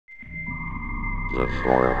The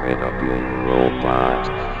formidable robot.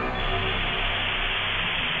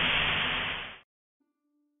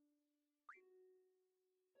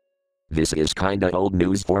 This is kinda old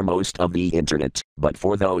news for most of the internet, but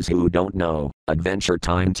for those who don't know, Adventure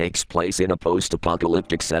Time takes place in a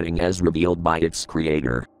post-apocalyptic setting as revealed by its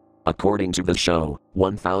creator. According to the show,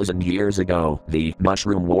 1,000 years ago, the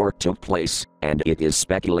Mushroom War took place, and it is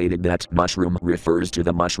speculated that mushroom refers to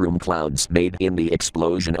the mushroom clouds made in the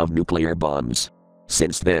explosion of nuclear bombs.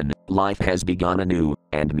 Since then, life has begun anew,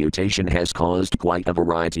 and mutation has caused quite a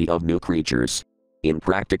variety of new creatures. In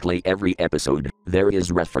practically every episode, there is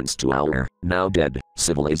reference to our, now dead,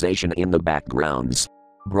 civilization in the backgrounds.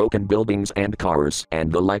 Broken buildings and cars and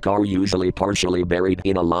the like are usually partially buried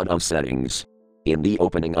in a lot of settings. In the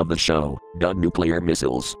opening of the show, dead nuclear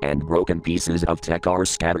missiles and broken pieces of tech are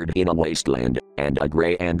scattered in a wasteland, and a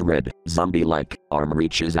gray and red, zombie-like, arm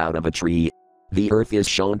reaches out of a tree. The Earth is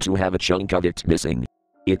shown to have a chunk of it missing.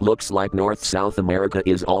 It looks like North-South America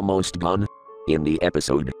is almost gone. In the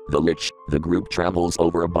episode, The Lich, the group travels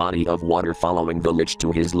over a body of water following the Lich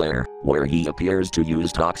to his lair, where he appears to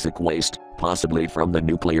use toxic waste, possibly from the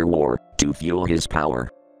nuclear war, to fuel his power.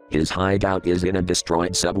 His hideout is in a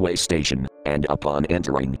destroyed subway station, and upon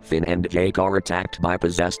entering, Finn and Jake are attacked by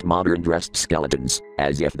possessed modern-dressed skeletons,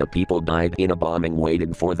 as if the people died in a bombing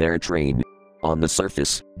waiting for their train. On the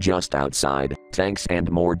surface, just outside, tanks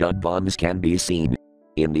and more dead bombs can be seen.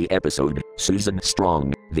 In the episode, Susan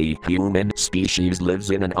Strong, the human species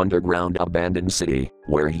lives in an underground abandoned city,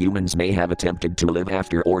 where humans may have attempted to live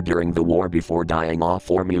after or during the war before dying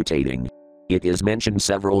off or mutating. It is mentioned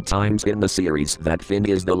several times in the series that Finn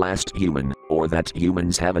is the last human, or that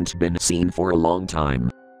humans haven't been seen for a long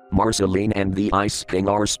time. Marceline and the Ice King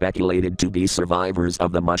are speculated to be survivors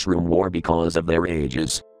of the Mushroom War because of their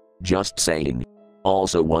ages. Just saying.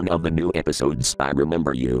 Also, one of the new episodes, I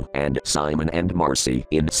Remember You and Simon and Marcy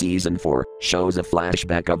in Season 4, shows a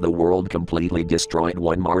flashback of the world completely destroyed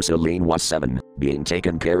when Marceline was 7, being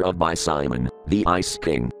taken care of by Simon, the Ice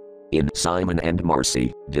King. In Simon and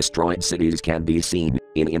Marcy, destroyed cities can be seen,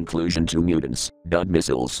 in inclusion to mutants, dead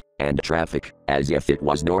missiles, and traffic, as if it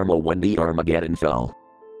was normal when the Armageddon fell.